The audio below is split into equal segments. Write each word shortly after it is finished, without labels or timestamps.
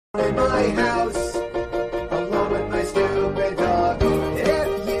In my house, along with my stupid dog.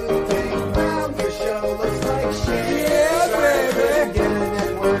 If you think round your show looks like shit, yeah, baby, get a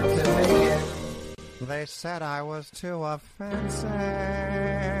network to make it. They said I was too offensive.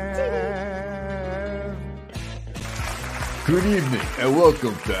 Good evening and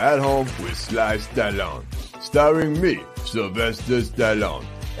welcome to At Home with Sly Stallone, starring me, Sylvester Stallone,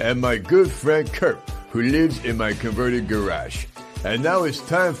 and my good friend Kurt, who lives in my converted garage. And now it's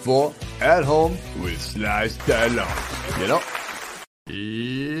time for At Home with Sly Stallone. You know?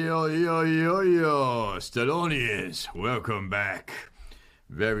 Yo, Stallonians, welcome back.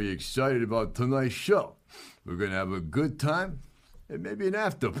 Very excited about tonight's show. We're going to have a good time and maybe an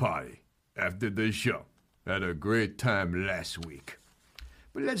after party after the show. Had a great time last week.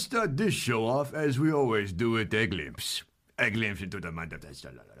 But let's start this show off as we always do with a glimpse. A glimpse into the mind of the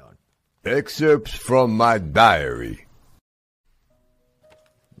Stallone. Excerpts from my diary.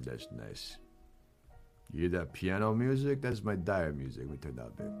 That's nice. You hear that piano music? That's my diary music. We turned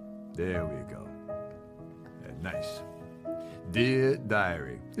out there. There we go. Yeah, nice. Dear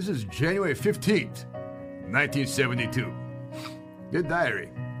Diary. This is January 15th, 1972. Dear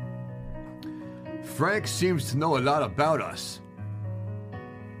Diary. Frank seems to know a lot about us.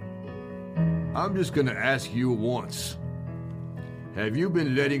 I'm just gonna ask you once. Have you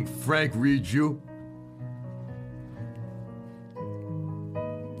been letting Frank read you?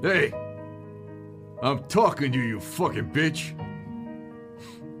 Hey, I'm talking to you, fucking bitch.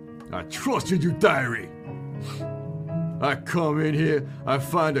 I trusted you, Diary. I come in here, I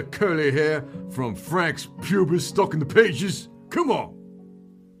find a curly hair from Frank's pubis stuck in the pages. Come on.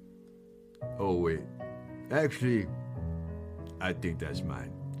 Oh, wait. Actually, I think that's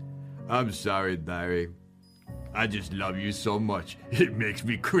mine. I'm sorry, Diary. I just love you so much, it makes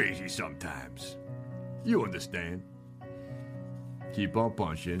me crazy sometimes. You understand. Keep on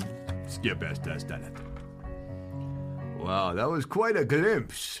punching. Skip that. Wow, that was quite a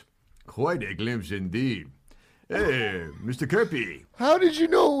glimpse. Quite a glimpse indeed. Hey, Mr. Kirby. How did you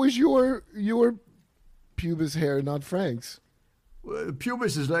know it was your pubis hair, not Frank's? Well,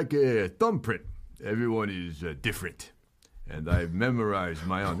 pubis is like a thumbprint. Everyone is different. And I've memorized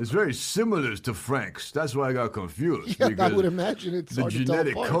my own. It's very similar to Frank's. That's why I got confused. Yeah, I would imagine it's the hard genetic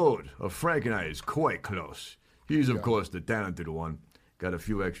to tell apart. code of Frank and I is quite close. He's, of course, the talented one. Got a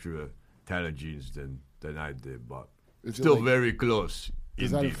few extra talent genes than I did, but still very close.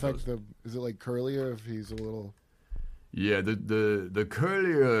 Does that affect is it like curlier if he's a little... Yeah, the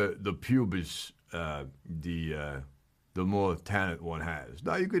curlier the pubis, the more talent one has.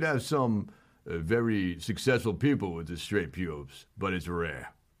 Now, you could have some very successful people with the straight pubes, but it's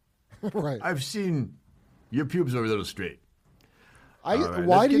rare. Right. I've seen your pubes are a little straight. Right,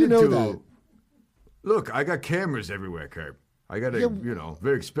 why do you know that? Look, I got cameras everywhere, Kurt. I got a,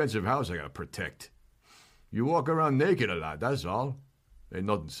 very expensive house I got to protect. You walk around naked a lot, that's all. Ain't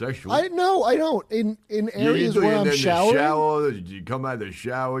nothing sexual. I don't. In areas where I'm showering. You come out of the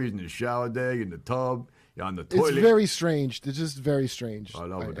shower, you're in the shower there, you're in the tub, you're on the toilet. It's very strange. It's just very strange.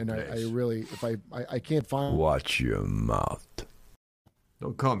 All over the place. I really, if I can't find... Watch your mouth.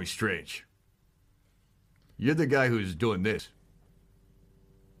 Don't call me strange. You're the guy who's doing this.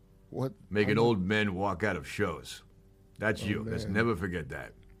 What? Making old men walk out of shows. That's you. Man. Let's never forget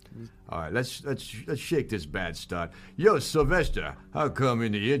that. All right, let's shake this bad start. Yo, Sylvester, how come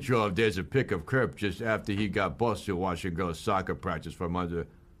in the intro there's a pic of Kirk just after he got busted watching girls' soccer practice from under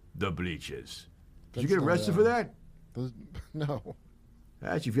the bleachers? Did you get arrested for that? No.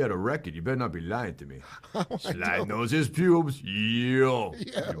 Actually, if you had a record, you better not be lying to me. Sly knows his pubes. Yo,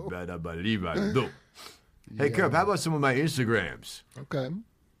 you better believe I do. Hey, Kirk, how about some of my Instagrams? Okay,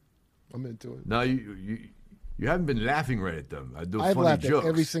 I'm into it. Now, you haven't been laughing right at them. I do I've funny laughed jokes. at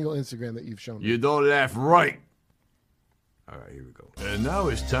every single Instagram that you've shown me. You don't laugh right. All right, here we go. And now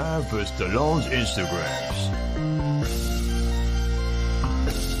it's time for Stallone's Instagrams.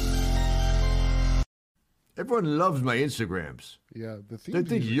 Everyone loves my Instagrams. Yeah, the theme. They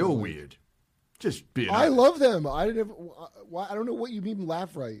think you're weird. Just being I honest. love them. I don't know what you mean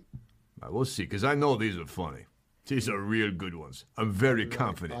laugh right. All right, we'll see, because I know these are funny. These are real good ones. I'm very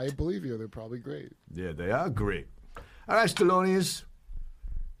confident. I believe you. They're probably great. Yeah, they are great. All right, Stallonians,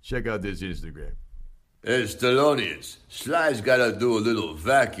 check out this Instagram. Hey, Stallonians, Sly's got to do a little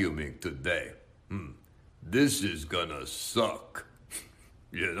vacuuming today. This is gonna suck.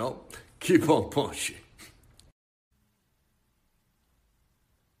 You know? Keep on punching.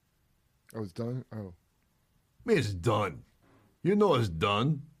 Oh, it's done? Oh. I mean, it's done. You know it's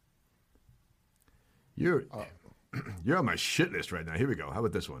done. You're on my shit list right now. Here we go. How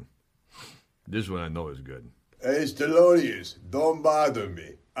about this one? This one I know is good. Hey, Stallonians, don't bother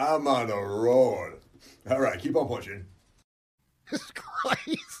me. I'm on a roll. All right, keep on pushing. Jesus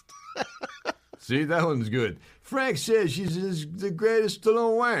Christ. See, that one's good. Frank says she's the greatest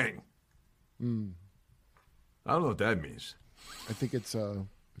Stallone Wang. I don't know what that means. I think it's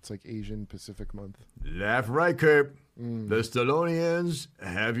like Asian Pacific Month. Laugh right, Kurt. The Stallonians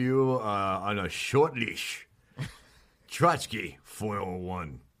have you on a short leash. Trotsky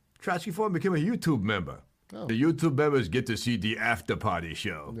 401. Trotsky 4 became a YouTube member. Oh. The YouTube members get to see the after party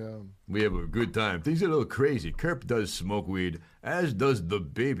show. Yeah. We have a good time. Things are a little crazy. Kerp does smoke weed, as does the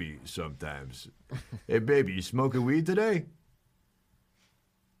baby sometimes. Hey, baby, you smoking weed today?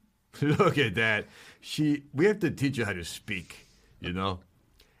 Look at that. We have to teach her how to speak, you know?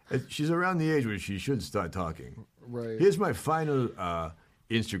 She's around the age where she should start talking. Right. Here's my final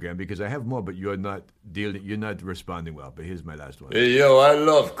Instagram, because I have more, but you're not responding well. But here's my last one. Hey, yo, I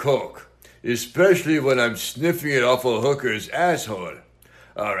love coke, especially when I'm sniffing it off a hooker's asshole.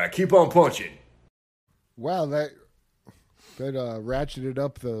 All right, keep on punching. Wow, that ratcheted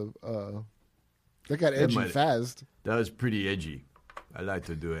up the. That got edgy fast. That was pretty edgy. I like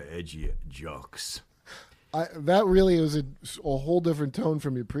to do edgy jokes. That really was a whole different tone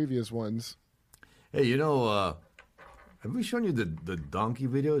from your previous ones. Hey, you know, have we shown you the donkey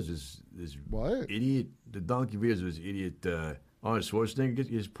videos? This what? Idiot, the donkey videos of this idiot Arnold Schwarzenegger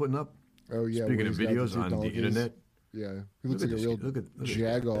is putting up. Oh, yeah. Speaking of videos on the internet. Yeah. He looks like a real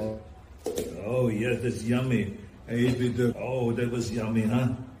jagoff. Oh, yes, that's yummy. I ate with the... Oh, that was yummy, huh?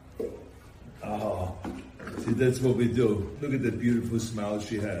 Oh, see, that's what we do. Look at the beautiful smile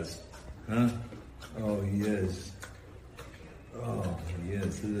she has. Huh? Oh, yes. Oh,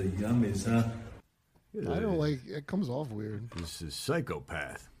 yes, they're the yummies, huh? I don't like... It comes off weird. This is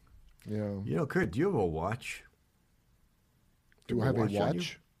psychopath. Yeah. You know, Kurt, do you ever watch? Do I have a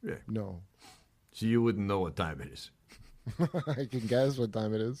watch? Yeah. No. So you wouldn't know what time it is. I can guess what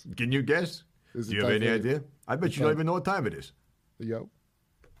time it is. Can you guess? Do you have any idea? I bet you don't even know what time it is. Yo.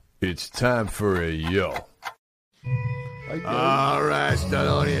 It's time for a yo. All right,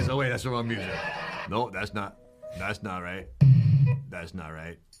 Stallone. Oh, wait, that's the wrong music. No, that's not right. That's not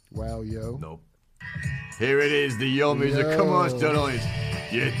right. Wow, yo. Nope. Here it is, the yo music. Come on, Stallone.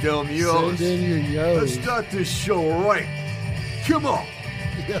 You dumb yos. Send in your yos. Let's start this show right. Come on.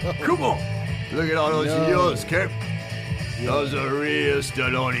 Yo. Come on. Look at all those yos, Kip. Those are real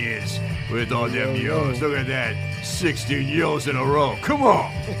Stallonians with all them yos. Look at that. 16 yos in a row. Come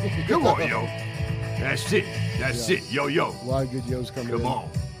on. Come on, yo. That's it. That's it. Yo, yo. A lot of good yos coming in. Come on.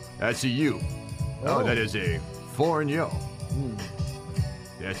 That's a you. Oh, that is a foreign yo.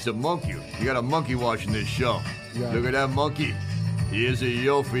 That's a monkey. You got a monkey watching this show. Yeah. Look at that monkey. Here's a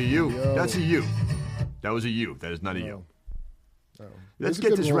yo for you. Yo. That's a you. That was a you. That is not a yo. Oh. Let's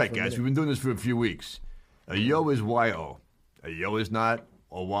get this right, guys. We've been doing this for a few weeks. A yo is Y-O. A yo is not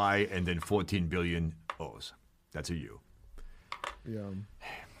a Y and then 14 billion O's. That's a U. Yeah.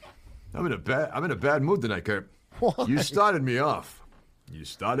 I'm in a bad mood tonight, Kurt. Why? You started me off. You're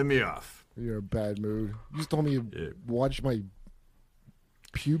in a bad mood. You just told me you watch my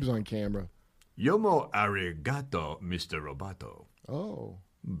pubes on camera. Yomo arigato, Mr. Roboto. Oh.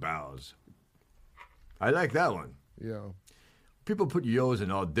 Bows. I like that one. Yeah. People put yos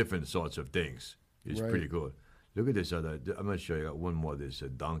in all different sorts of things. It's Right. pretty cool. Look at this other. I'm going to show you one more. This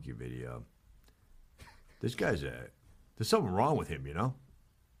donkey video. This guy's there's something wrong with him, you know?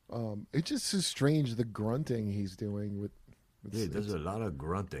 It just is strange the grunting he's doing with. Yeah, there's a lot of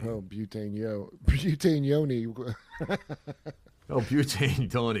grunting. Oh, butane yoni. Oh,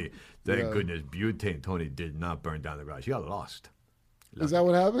 Butane Tony. Thank goodness Butane Tony did not burn down the garage. He got lost. Is that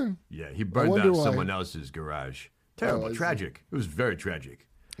what happened? Yeah, he burned down someone else's garage. Terrible, tragic. It was very tragic.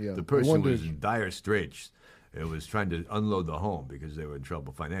 Yeah, the person was in dire straits. It was trying to unload the home because they were in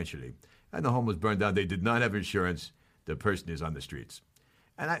trouble financially. And the home was burned down. They did not have insurance. The person is on the streets.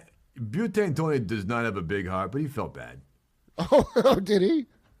 And Butane Tony does not have a big heart, but he felt bad. Oh, did he?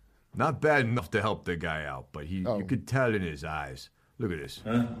 Not bad enough to help the guy out, but you could tell in his eyes. Look at this.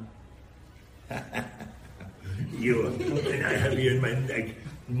 Huh? You, and I have you in my neck.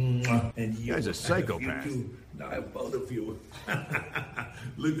 And you guy's a psychopath. You too. Now I have both of you.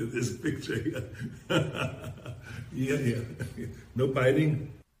 Look at this picture. Yeah. No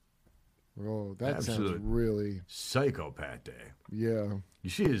biting? Oh, that Absolute sounds really... psychopath there. Yeah. You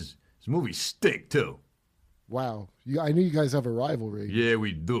see his movies stink, too. Wow. I knew you guys have a rivalry. Yeah,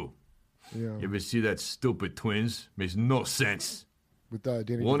 we do. Yeah. You ever see that stupid Twins? Makes no sense. With Danny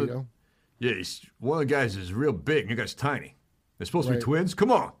DeVito? Yeah, one of the guys is real big, and the guy's tiny. They're supposed to be twins?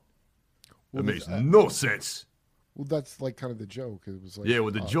 Come on. That makes no sense. Well, that's like kind of the joke. It was like, yeah,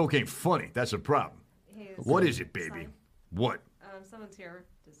 well, the joke ain't funny. That's a problem. What is it, baby? Sly. What? Someone's here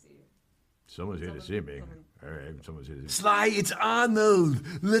to see you. Someone's here to see me. All right, someone's here to see me. Sly, it's Arnold.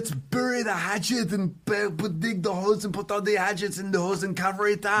 Let's bury the hatchet and dig the holes and put all the hatchets in the holes and cover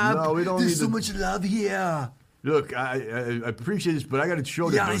it up. No, we don't There's need so to- much love here. Look, I appreciate this, but I got a show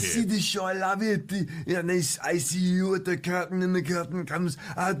to Yeah, do I here. see the show. I love it. And I see you at the curtain, and the curtain comes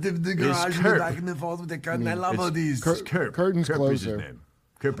out of the garage and Curb. back and forth with the curtain. I love all these. It's Curb. Curtain's Curb is his closer. name.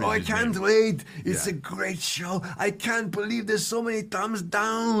 Curb is Oh, I his can't name. wait. It's Yeah. a great show. I can't believe there's so many thumbs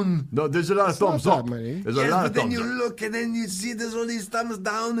down. No, there's a lot of not thumbs that up. many. There's a Yes, lot but of then thumbs you up. look and then you see there's all these thumbs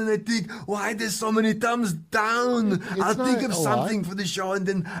down, and I think, why there's so many thumbs down? I'll not think of a lot. something for the show, and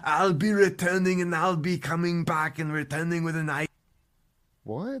then I'll be returning, and I'll be coming back and returning with an eye.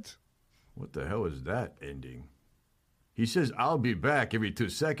 What? What the hell is that ending? He says, I'll be back every 2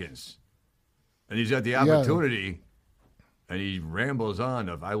 seconds. And he's got the opportunity, and he rambles on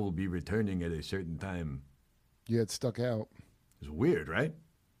of, I will be returning at a certain time. Yeah, it stuck out. It's weird, right?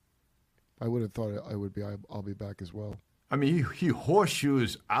 I would have thought I would be. I'll be back as well. I mean, he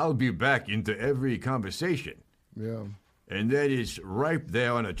horseshoes, I'll be back into every conversation. Yeah. And then it's ripe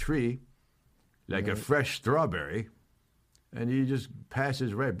there on a tree, like a fresh strawberry, and he just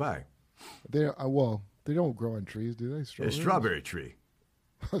passes right by. They well, they don't grow on trees, do they? A Strawberries? strawberry tree.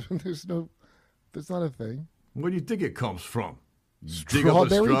 That's not a thing. Where do you think it comes from? Dig up a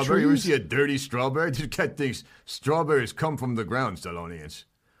Strawberry strawberry? You ever trees? see a dirty strawberry? This cat thinks strawberries come from the ground, Stallonians.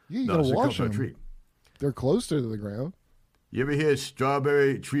 Yeah, you No, gotta they come wash from a them. tree. They're closer to the ground. You ever hear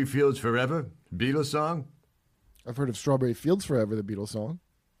Strawberry Tree Fields Forever? Beatles song? I've heard of Strawberry Fields Forever, the Beatles song.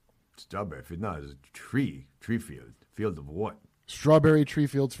 Strawberry field. No, it's a tree. Tree field. Field of what? Strawberry Tree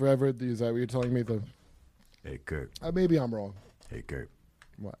Fields Forever. Is that what you're telling me? Hey, Kurt. Maybe I'm wrong. Hey, Kurt.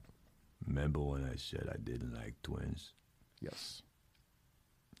 What? Remember when I said I didn't like twins? Yes.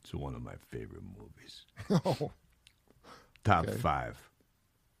 It's one of my favorite movies. Oh, Top Okay. 5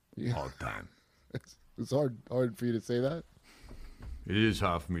 yeah. all time. It's hard for you to say that. It is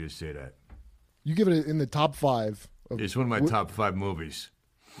hard for me to say that. You give it in the top 5. It's one of my What- top 5 movies.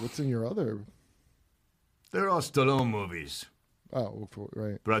 What's in your other? They're all Stallone movies. Oh,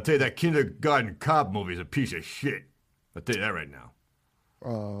 right. But I'll tell you, that Kindergarten Cop movie is a piece of shit. I'll tell you that right now.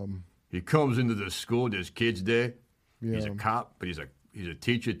 He comes into the school, there's kids there. Yeah. He's a cop, but he's a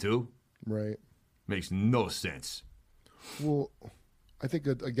teacher too. Right. Makes no sense. Well, I think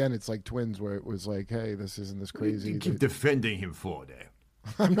that, again, it's like Twins, where it was like, hey, this isn't this crazy. You keep defending him for that.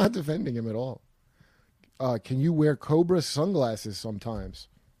 I'm not defending him at all. Can you wear Cobra sunglasses sometimes?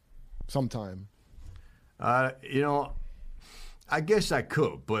 Sometime. You know, I guess I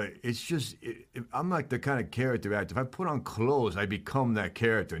could, but it's just, I'm like the kind of character actor. If I put on clothes, I become that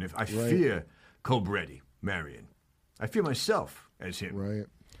character. And if I fear Cobretti, Marion, I fear myself as him. Right.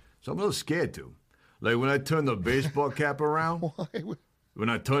 So I'm a little scared too. Like when I turn the baseball cap around, Why? when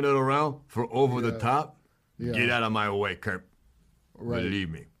I turn it around for over the top, Yeah. get out of my way, Kurt. Right. Believe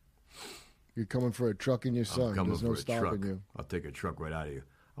me. You're coming for a truck in your I'm son. coming There's no for a stopping truck. you. I'll take a truck right out of you.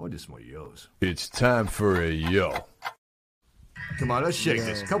 I want to do some more yos. It's time for a yo. Come on, let's shake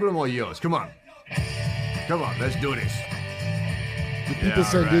this. A couple of more yos. Come on. Come on, let's do this. Do people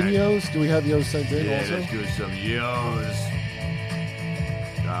send in yos? Do we have yos sent in Yeah, also? let's do some yos.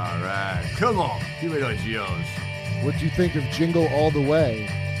 All right. Come on. Give me those yos. What do you think of Jingle All the Way?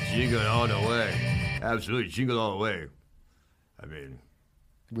 Jingle all the way. Absolutely. Jingle all the way. I mean,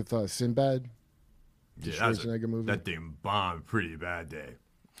 With Sinbad? The yeah, that's Schwarzenegger movie? that thing bombed pretty bad day.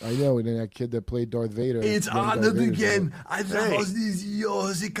 I know, and then that kid that played Darth Vader. It's one of Darth Arnold Vader's again. in it. I love all these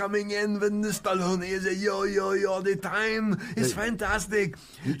yo's coming in when the Stallone is a yo all the time. It's fantastic.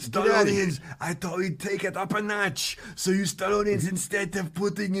 Stallonians, I thought we'd take it up a notch. So you Stallonians, instead of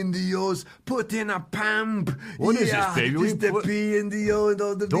putting in the yo's, put in a pump. What is this, baby? Just the P and the O and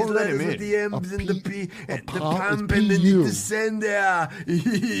all the Don't big let him letters with in. the M's A and the P- P a and the pump is pump and then PU. the send there.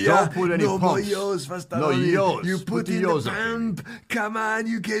 Yeah, Don't put any no more pumps. yo's for No Stallone. yo's. You Put put the in yo's the up there. pump. Come on,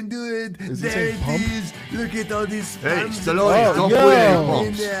 you can do it. Is it There saying it pump? is. Look at all these Hey, pumps. Stallone, Oh, don't yo. put any In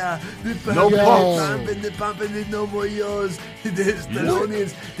pumps. there. The pump, No the pumps. pump and the pump and there's no more yours. The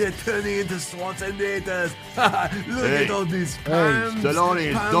Stallonians, they're turning into Schwarzeneggers. Look Hey. at all these pumps.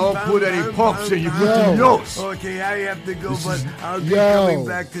 Stallonians, Pump, don't pump, put any pump, pumps in. You pump, put the Yo. yos. Okay, I have to go, This but is- I'll be Yo. coming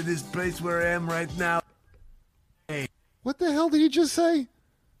back to this place where I am right now. What the hell did he just say?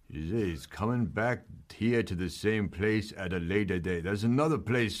 He's coming back here to the same place at a later date. There's another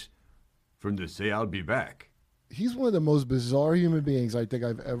place for him to say, I'll be back. He's one of the most bizarre human beings I think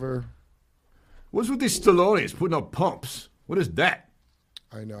I've ever. What's with these Stallonians putting up pumps? What is that?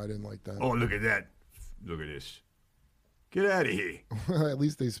 I know, I didn't like that. Oh, look at that. Look at this. Get out of here. At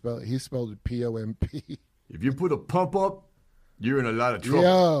least he spelled it POMP. If you put a pump up, You're in a lot of trouble.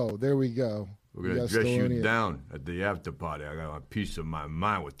 Yo, there we go. We're going to dress you down at the after party. I got a piece of my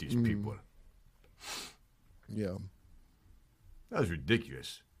mind with these people. Yeah. That was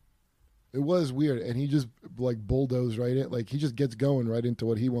ridiculous. It was weird. And he just, like, bulldozed right in. Like, he just gets going right into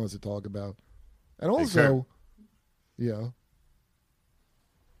what he wants to talk about. And also, yeah.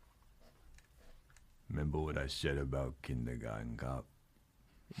 Remember what I said about Kindergarten Cop?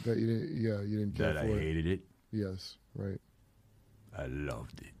 That you didn't, you didn't care That for I it. hated it? Yes, right. I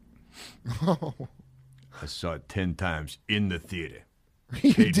loved it. I saw it 10 times in the theater.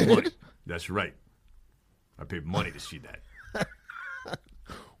 You Paid did? money. That's right. I paid money to see that.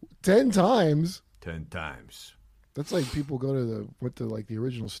 10 times? 10 times. That's like people went to like the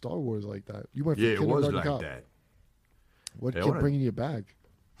original Star Wars like that. You went for Yeah, it was Kindergarten like Cop. that. What Hey, kept bringing you back?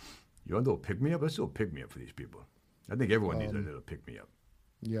 You want to do a pick-me-up? Let's do a pick-me-up for these people. I think everyone needs a little pick-me-up.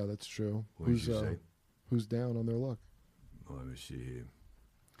 Yeah, that's true. What did you say? Who's down on their luck? Well, let me see here.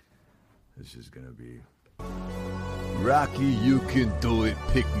 This is going to be... Rocky, you can do it,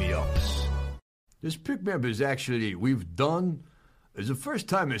 pick-me-ups. This pick-me-up is actually, we've done... It's the first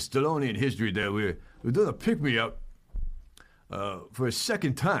time in Stallone in history that we're doing a pick-me-up for a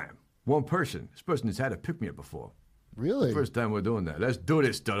second time. One person. This person has had a pick-me-up before. Really? First time we're doing that. Let's do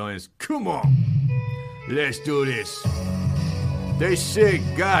this, Stallone. Come on. Let's do this. They say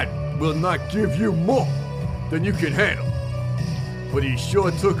God will not give you more than you can handle. But he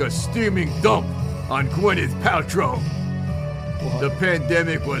sure took a steaming dump on Gwyneth Paltrow. The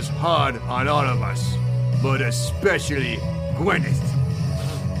pandemic was hard on all of us, but especially Gwyneth.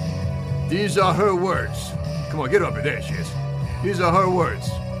 These are her words. Come on, get up in there, she is. These are her words.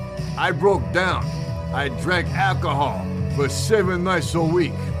 I broke down. I drank alcohol for 7 nights a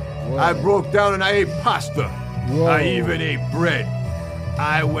week. Whoa. I broke down and I ate pasta. Whoa. I even ate bread.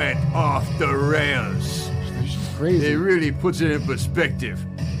 I went off the rails. She's crazy. It really puts it in perspective.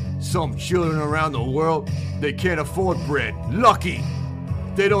 Some children around the world, they can't afford bread. Lucky.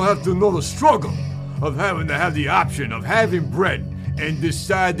 They don't have to know the struggle of having to have the option of having bread and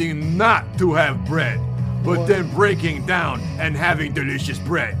deciding not to have bread, but then breaking down and having delicious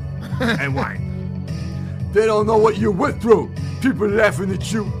bread and wine. They don't know what you went through. People laughing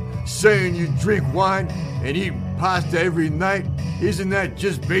at you, saying you drink wine and eat pasta every night. Isn't that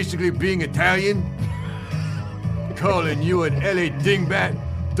just basically being Italian? Calling you an LA dingbat?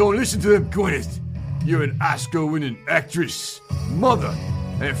 Don't listen to them, Gwyneth. You're an Oscar-winning actress, mother,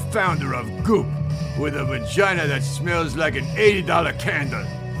 and founder of Goop, with a vagina that smells like an $80 candle.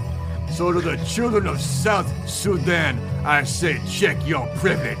 So to the children of South Sudan, I say check your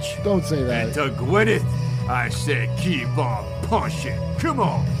privilege. Don't say that. And to Gwyneth, I say keep on punching. Come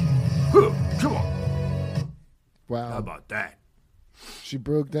on. Huh, come on. Wow. How about that? She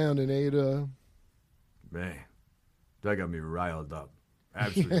broke down and ate Man, that got me riled up.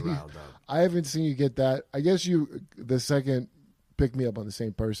 Absolutely riled up. I haven't seen you get that. I guess the second pick me up on the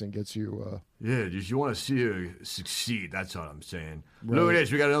same person gets you. Yeah, just you want to see her succeed. That's all I'm saying. Right. Look at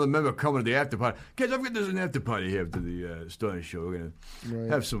this. We got another member coming to the after party. Guys, I've got there's an after party here after the Stone Show. We're going to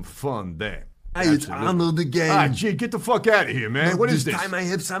have some fun there. Hey, it's Arnold again. Ah, gee, get the fuck out of here, man. What is this? This time I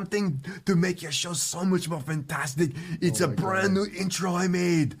have something to make your show so much more fantastic. It's a brand new intro I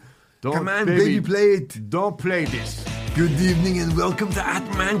made. Come on, baby, play it. Don't play this. Good evening and welcome to At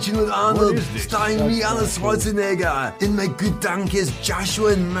Mansion with Arnold, What is this? starring me, Arnold Schwarzenegger, and my good donkeys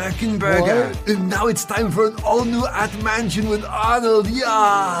Joshua and Merkenberger. What? And now it's time for an all-new At Mansion with Arnold,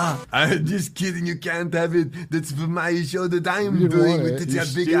 yeah! I'm just kidding, you can't have it. That's for my show that I'm You didn't doing want with it. the You're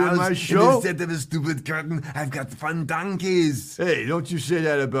big stealing house. my And show? instead of a stupid curtain, I've got fun donkeys. Hey, don't you say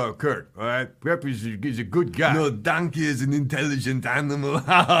that about Kurt, all right? Kurt is a good guy. No, donkey is an intelligent animal.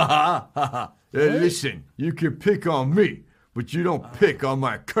 Ha ha ha ha ha. Hey, listen, you can pick on me, but you don't pick on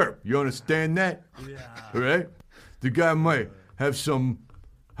my Kurt. You understand that? Yeah. All right? The guy might have some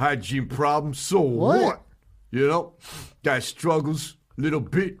hygiene problems, so what? You know? Guy struggles a little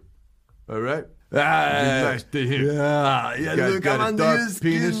bit, all right? Be nice to him. Yeah, Guy's look, got I'm a under dark your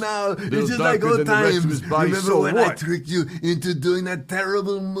skin penis, now. little It's just like darker old than the rest of times. his body, Remember so when I what? tricked you into doing that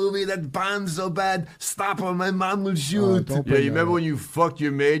terrible movie that bombed so bad? Stop or my mom will shoot. don't Yeah, bring you that remember up. when you fucked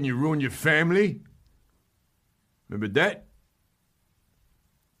your maid and you ruined your family? Remember that?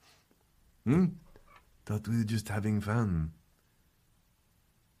 Thought we were just having fun.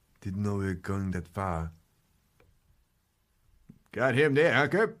 Didn't know we were going that far. Got him there, huh,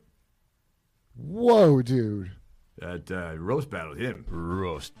 Kurt? Whoa, dude. That roast battled him.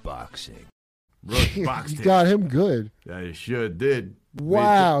 Roast boxing. Roast boxed You him. got him good. I sure did.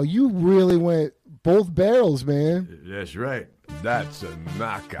 Wow, you really went both barrels, man. That's right. That's a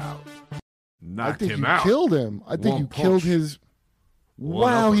knockout. I Knocked think him you out. killed him. I think One you killed punch. his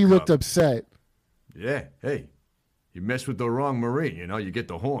Wow, he looked uppercut. upset. Yeah, hey, you mess with the wrong Marine, you know, you get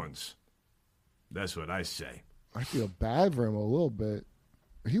the horns. That's what I say. I feel bad for him a little bit.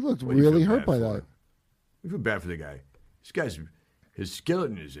 He looked What do you really feel hurt bad by for that. him? I feel bad for the guy. His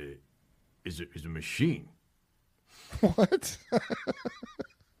skeleton is a machine. What? What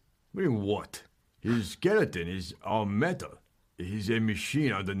do you mean, what? His skeleton is all metal. He's a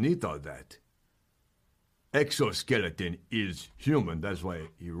machine underneath all that. Exoskeleton is human, that's why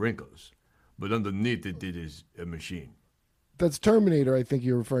he wrinkles. But underneath it is a machine. That's Terminator, I think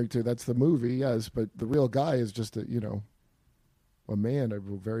you're referring to. That's the movie, yes. But the real guy is just a man, a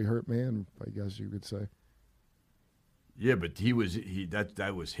very hurt man, I guess you could say. Yeah, but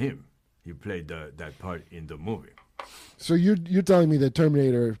that was him. He played that part in the movie. So you're telling me that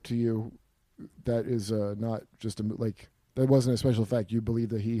Terminator to you, that is not just that wasn't a special effect. You believe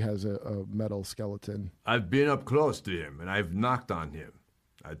that he has a metal skeleton. I've been up close to him, and I've knocked on him.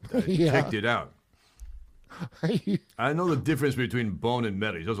 I Yeah. checked it out. I know the difference between bone and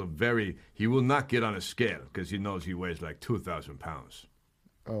metal. He's also he will not get on a scale because he knows he weighs like 2,000 pounds.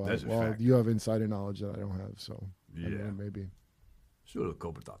 Oh, That's a well, fact. you have insider knowledge that I don't have, so I don't Yeah. know, maybe. Sort of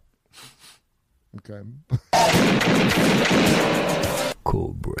Cobra Talk. Okay.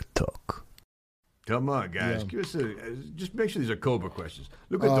 Cobra Talk. Come on, guys. Yeah. Give us just make sure these are Cobra questions.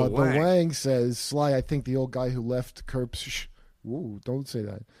 Look at the The Wang. Wang says, Sly, I think the old guy who left Kurp's, ooh, don't say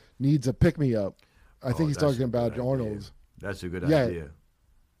that, needs a pick-me-up. I think he's that's talking a good about idea. Arnold. That's a good Yeah. idea.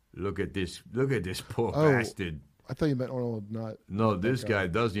 Look at this poor Oh. bastard. I thought you meant Arnold, not... No, this guy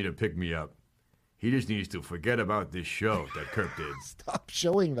does need to pick me up. He just needs to forget about this show that Kirk did. Stop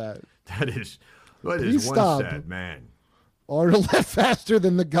showing that. That is Please one stop. sad man. Arnold left faster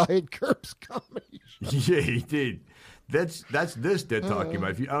than the guy at Kurp's comedy show. Yeah, he did. That's this they're talking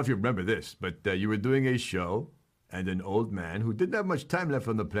about. I don't know if you remember this, but you were doing a show, and an old man who didn't have much time left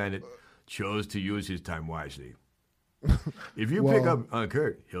on the planet chose to use his time wisely. If you pick Well- up on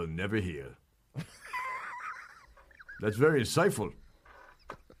Kurt, he'll never heal. That's very insightful.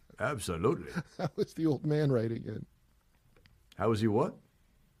 Absolutely. That was the old man writing it. How was he what?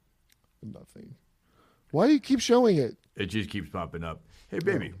 Nothing. Why do you keep showing it? It just keeps popping up. Hey,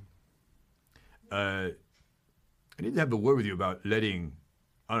 baby. I need to have a word with you about letting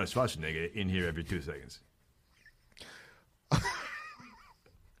Arnold Schwarzenegger in here every 2 seconds.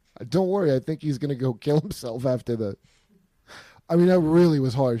 Don't worry, I think he's going to go kill himself after the... I mean, that really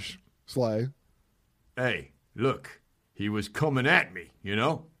was harsh, Sly. Hey, look, he was coming at me, you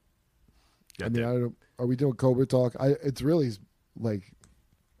know? I mean, I don't... Are we doing Cobra talk? It's really like...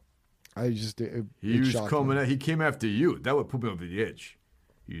 I just... He was coming at... He came after you. That would put me over the edge.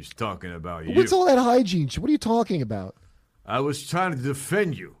 He was talking about you. What's all that hygiene shit? What are you talking about? I was trying to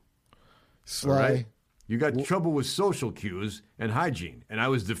defend you. Sly. All right? You got trouble with social cues and hygiene, and I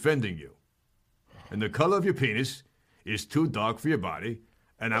was defending you. And the color of your penis is too dark for your body,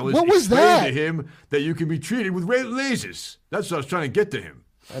 and I was What was explaining that? to him that you can be treated with lasers. That's what I was trying to get to him.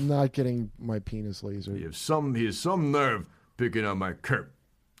 I'm not getting my penis laser. He has some nerve picking on my Kurt,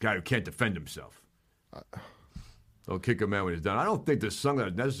 guy who can't defend himself. Don't kick a man when he's done. I don't think the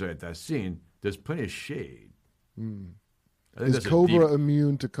sunglasses necessary at that scene. There's plenty of shade. I think Is that's a Cobra deep-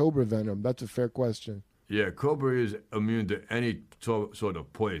 immune to Cobra venom? That's a fair question. Yeah, Cobra is immune to any sort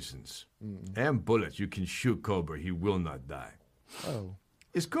of poisons and bullets. You can shoot Cobra; he will not die. Oh.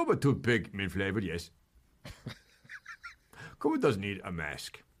 Is Cobra too big, mint flavored? Yes. Cobra doesn't need a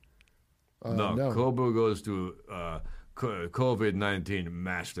mask. No, Cobra goes to COVID-19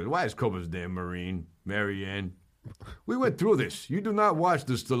 master. Why is Cobra's name Marine? Marianne? We went through this. You do not watch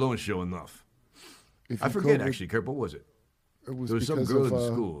the Stallone show enough. If I you forget, Cobra- actually, Kurt, what was it? It was There was some because girl of,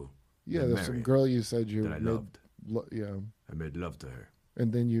 in school. Yeah, named there's some Marianne, girl you said you that I made, loved. yeah, I made love to her.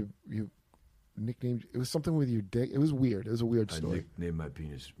 and then you nicknamed it was something with your dick. It was weird. It was a weird I story. nicknamed my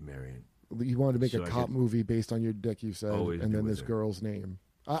penis Marianne. You wanted to make So a I cop could movie based on your dick, you said, always and be then with this her. girl's name.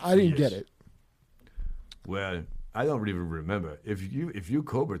 I didn't get Yes. it. Well, I don't even remember. If you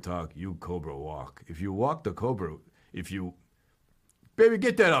Cobra talk, you Cobra walk. If you walk the Cobra, baby,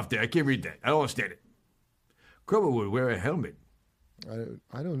 get that off there. I can't read that. I don't understand it. Cobra would wear a helmet.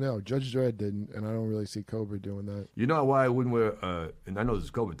 I don't know. Judge Dredd didn't, and I don't really see Cobra doing that. You know why I wouldn't wear? And I know this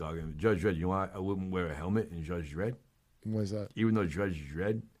is Cobra talk. And Judge Dredd. You know why I wouldn't wear a helmet in Judge Dredd? Why is that? Even though Judge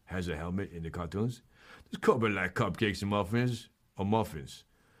Dredd has a helmet in the cartoons, does Cobra like cupcakes and muffins or muffins?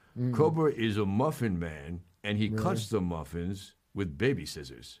 Cobra is a muffin man, and he cuts the muffins with baby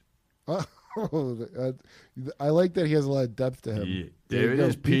scissors. Oh, I like that he has a lot of depth to him. Yeah, there it you go,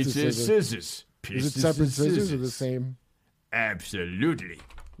 is. Pizza and scissors. Is it separate scissors or the same? Absolutely.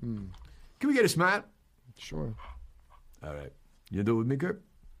 Can we get a smile? Sure. All right. You do it with me, Kurt?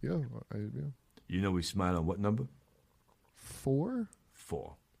 Yeah. You know we smile on what number? 4?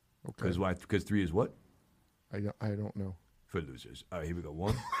 4. Okay. Because why? Because 3 is what? I don't know. For losers. All right, here we go.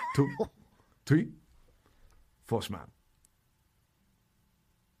 1, 2, 3, 4, smile.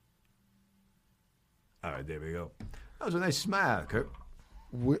 All right, there we go. That was a nice smile, Kurt.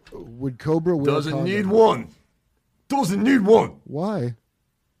 Would Cobra wear a Doesn't condom? need one. Doesn't need one. Why?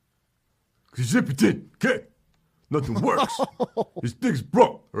 Because he's impotent, okay? Nothing works. His dick's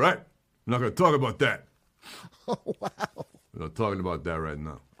broke, all right? I'm not going to talk about that. Oh, wow. We're not talking about that right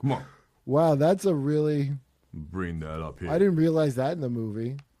now. Come on. Wow, that's a really... Bring that up here. I didn't realize that in the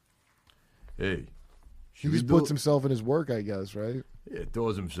movie. Hey. He just puts himself in his work, I guess, right? Yeah,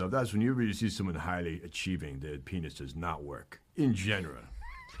 throws himself. That's when you really see someone highly achieving. Their penis does not work. In general.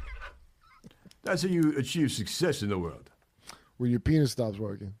 That's how you achieve success in the world. Where your penis stops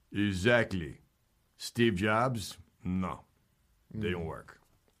working. Exactly. Steve Jobs? No. They don't work.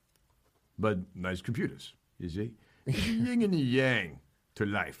 But nice computers, you see? It's the yin and the yang to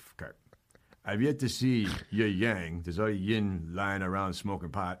life, Kurt. I've yet to see your yang. There's already yin lying around smoking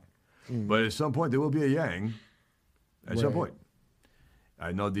pot. But at some point, there will be a yang. At some point.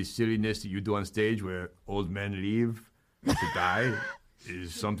 I know the silliness that you do on stage where old men leave to die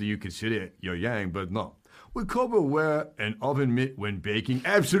is something you consider your yang, but no. Would Cobra wear an oven mitt when baking?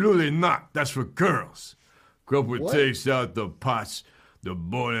 Absolutely not. That's for girls. Cobra takes out the pots, the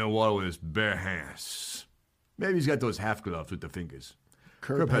boiling water with his bare hands. Maybe he's got those half gloves with the fingers.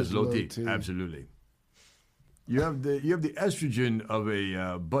 Kurt has low teeth. Absolutely. You have the estrogen of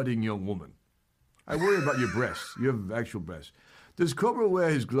a budding young woman. I worry about your breasts. You have actual breasts. Does Cobra wear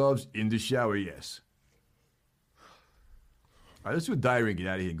his gloves in the shower? Yes. All right, let's do a diary and get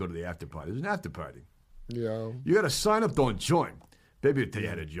out of here and go to the after party. There's an after party. Yeah. You got to sign up, don't join. Baby will tell you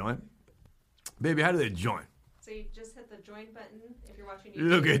how to join. Baby, how do they join? So you just hit the join button if you're watching YouTube.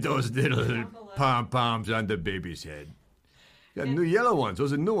 Look at those little pom-poms on the baby's head. You got new yellow ones.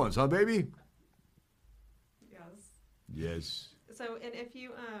 Those are new ones, huh, baby? Yes. Yes. So, and if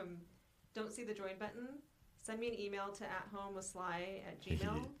you don't see the join button, send me an email to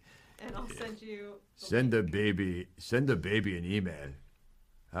athomewithsly@gmail, and I'll send you. Send the baby an email.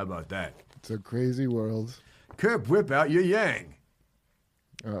 How about that? It's a crazy world. Kurt, whip out your yang.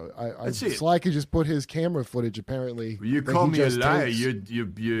 Let's see Sly could just put his camera footage, apparently. You call me a liar.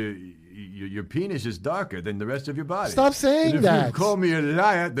 Your penis is darker than the rest of your body. Stop saying that. If you call me a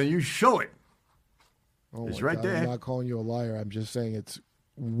liar, then you show it. Oh it's my right God, there. I'm not calling you a liar. I'm just saying it's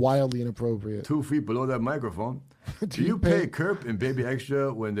wildly inappropriate. 2 feet below that microphone. Do you pay Kurt and Baby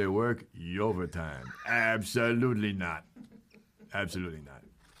Extra when they work overtime? Absolutely not. Absolutely not.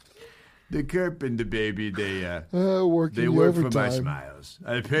 The Kurt and the Baby, they work for my smiles.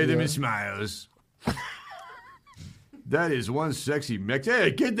 I pay them in smiles. That is one sexy mix.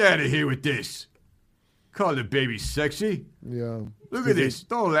 Hey, get out of here with this. Call the baby sexy. Yeah. Look at this.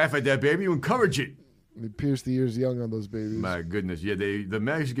 Don't laugh at that baby. You encourage it. They pierce the ears young on those babies. My goodness. Yeah, the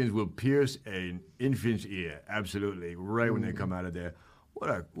Mexicans will pierce an infant's ear. Absolutely. Right when they come out of there. What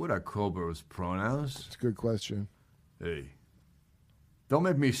are Cobra's pronouns? It's a good question. Hey. Don't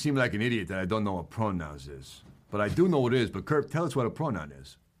make me seem like an idiot that I don't know what pronouns is. But I do know what it is. But Kurt, tell us what a pronoun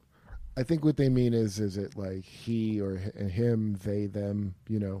is. I think what they mean is it like he or him, they, them,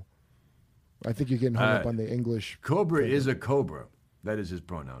 you know. I think you're getting hung up on the English. Cobra is a cobra. That is his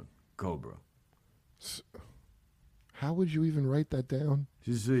pronoun. Cobra. How would you even write that down?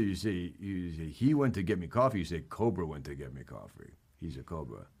 You say, he went to get me coffee. You say, Cobra went to get me coffee. He's a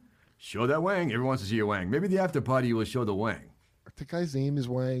cobra. Show that wang. Everyone wants to see your wang. Maybe the after party you will show the wang. The guy's name is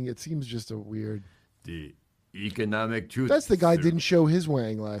Wang. It seems just a weird. The economic truth. That's the guy didn't show his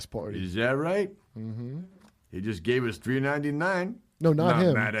wang last party. Is that right? Mm-hmm. He just gave us $3.99. No, not him.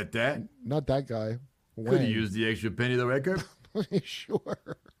 Not mad at that. Not that guy. Could have used the extra penny, though, right, Kurt? Sure.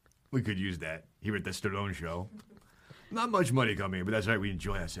 We could use that here at the Stallone Show. Not much money coming, but that's right. We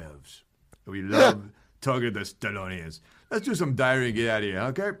enjoy ourselves. We love talking to the Stalloneans. Let's do some diary and get out of here,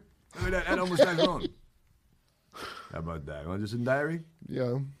 okay? Look at that. That almost got wrong. How about that? You want to do some diary?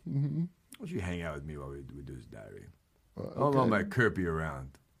 Yeah. Mm-hmm. Why don't you hang out with me while we do this diary? Okay. I want my Kirby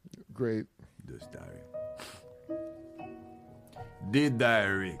around. Great. This diary. Dear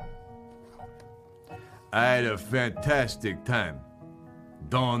diary, I had a fantastic time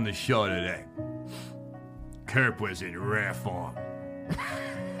doing the show today. Kirk was in rare form.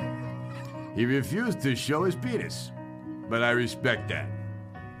 He refused to show his penis, but I respect that.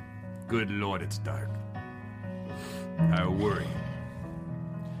 Good Lord, it's dark. I worry.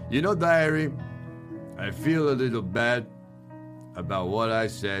 You know, diary, I feel a little bad about what I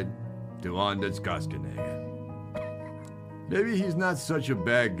said to Anders Kostenegger. Maybe he's not such a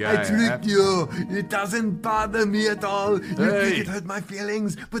bad guy. I tricked you. It doesn't bother me at all. You Hey. think it hurt my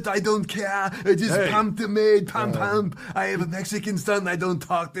feelings, but I don't care. I just Hey. pump the maid, pump. I have a Mexican son. I don't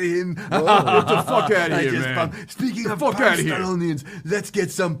talk to him. Get the fuck out of I here, just man. pump. Speaking of fuck pumps, outta here. Stallonians, let's get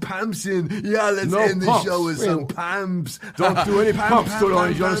some pumps in. Yeah, let's No end the pumps. show with some pumps. Don't do any pumps,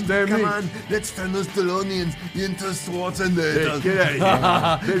 Stallone. You understand me? Come on, let's turn those Stallonians into Schwarzenegger. Hey, get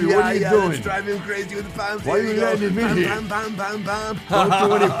out of here. Baby, what are you Let's doing? drive him crazy with the pumps. Why Here you we go. letting him in Pump, here? pump, pump, pump, pump. Don't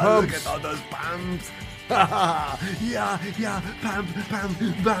do any Look pumps. at all those pumps. Yeah, pump, pump,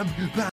 pump, pump.